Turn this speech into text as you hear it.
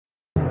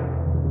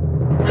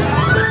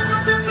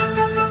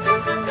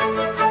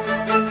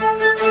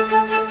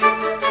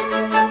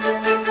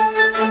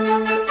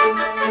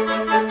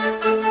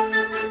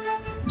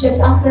Just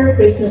after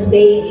Christmas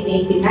Day in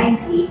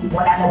 1890,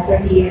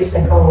 130 years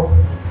ago,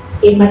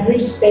 in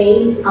Madrid,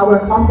 Spain,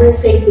 our humble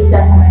Saint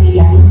Vicenta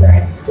Maria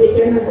returned to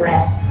eternal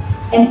rest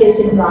and peace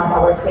in God,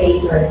 our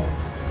Creator,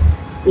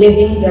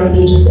 living the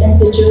religious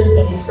institute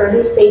in its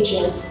early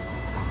stages,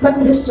 but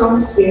with a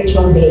strong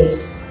spiritual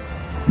base.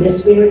 The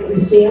spirit and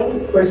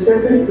zeal for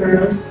servant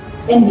girls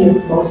and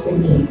youth most in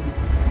need.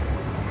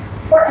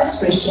 For us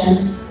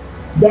Christians,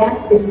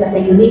 death is not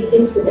a unique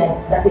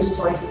incident that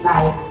destroys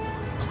life.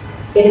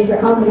 It is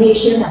the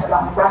culmination of a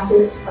long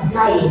process of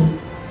dying,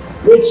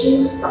 which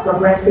is a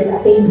progressive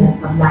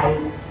attainment of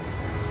life.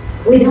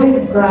 We die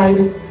with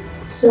Christ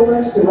so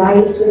as to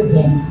rise with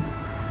Him.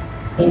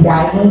 In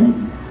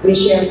dying, we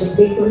share His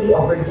victory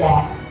over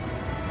death.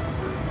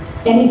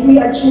 And if we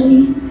are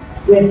truly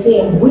with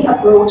Him, we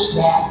approach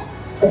death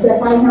as the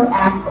final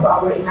act of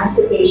our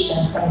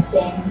emancipation from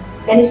sin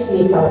and its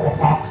lethal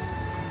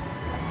effects.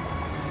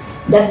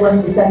 That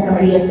was Vicenta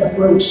Maria's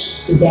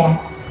approach to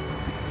death.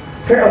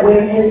 Her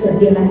awareness of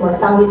human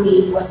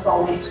mortality was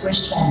always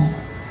Christian,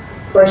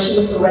 for she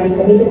was already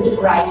committed to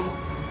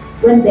Christ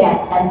when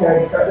death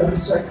entered her own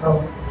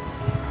circle.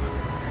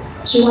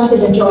 She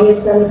wanted a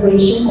joyous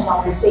celebration of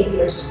our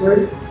Savior's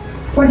birth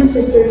for the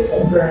sisters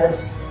and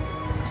girls,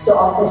 so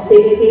all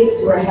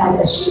festivities were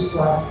held as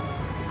usual.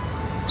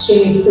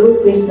 She lived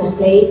through Christmas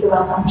Day to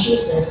welcome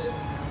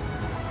Jesus.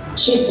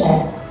 She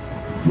said,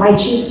 "My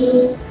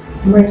Jesus,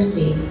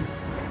 mercy.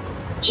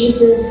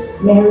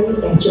 Jesus, Mary,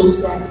 and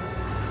Joseph,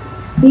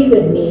 be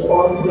with me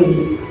all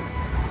three."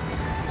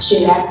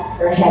 She let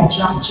her head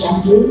drop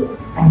gently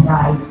and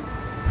died.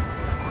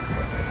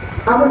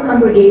 Our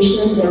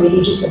congregation, the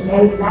Religious of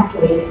Mary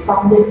Immaculate,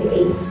 founded in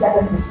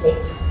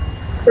 1876,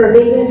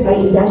 pervaded by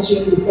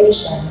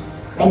industrialization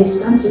and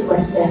its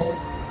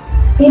consequences,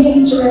 in the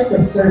interest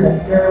of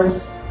servant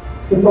girls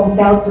who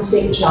compelled to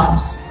seek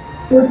jobs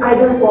would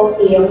either fall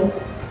ill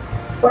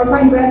or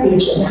find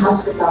refuge in the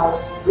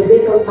hospitals with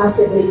little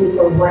possibility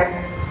for work,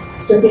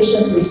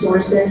 sufficient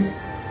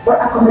resources, or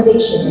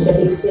accommodation in the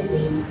big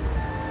city.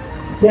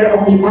 Their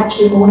only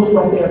matrimony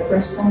was their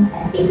person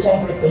and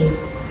integrity,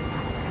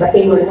 but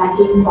they were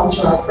lacking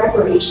cultural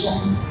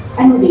preparation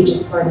and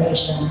religious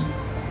formation.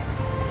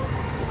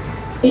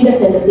 In the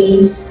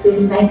Philippines,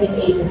 since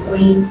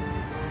 1983,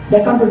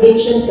 the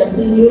congregation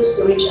continues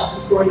to reach out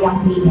to poor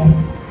young women,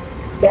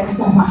 the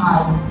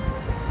kasamahan,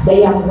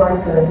 the young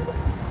worker,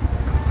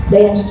 the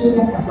young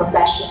student and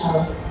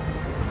professional,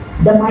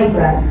 the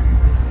migrant,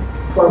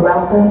 for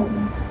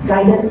welcome,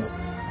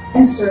 guidance,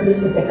 and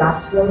service of the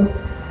gospel,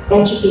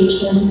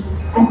 education,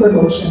 and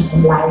promotion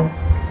in life.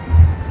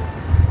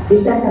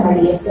 Vicenta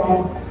Maria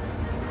said,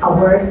 "A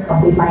work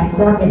of divine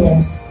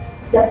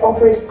providence that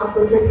offers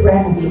appropriate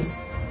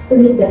remedies to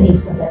meet the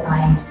needs of the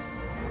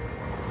times,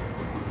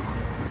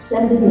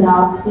 sending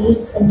love,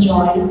 peace, and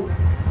joy,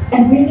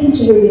 and bringing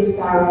to you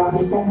this carol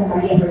Vicenta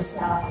Maria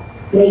herself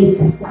played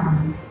and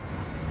sang.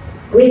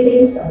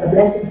 Greetings of the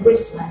Blessed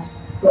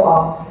Christmas to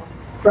all,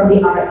 from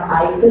the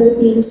RMI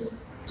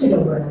Philippines to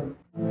the world."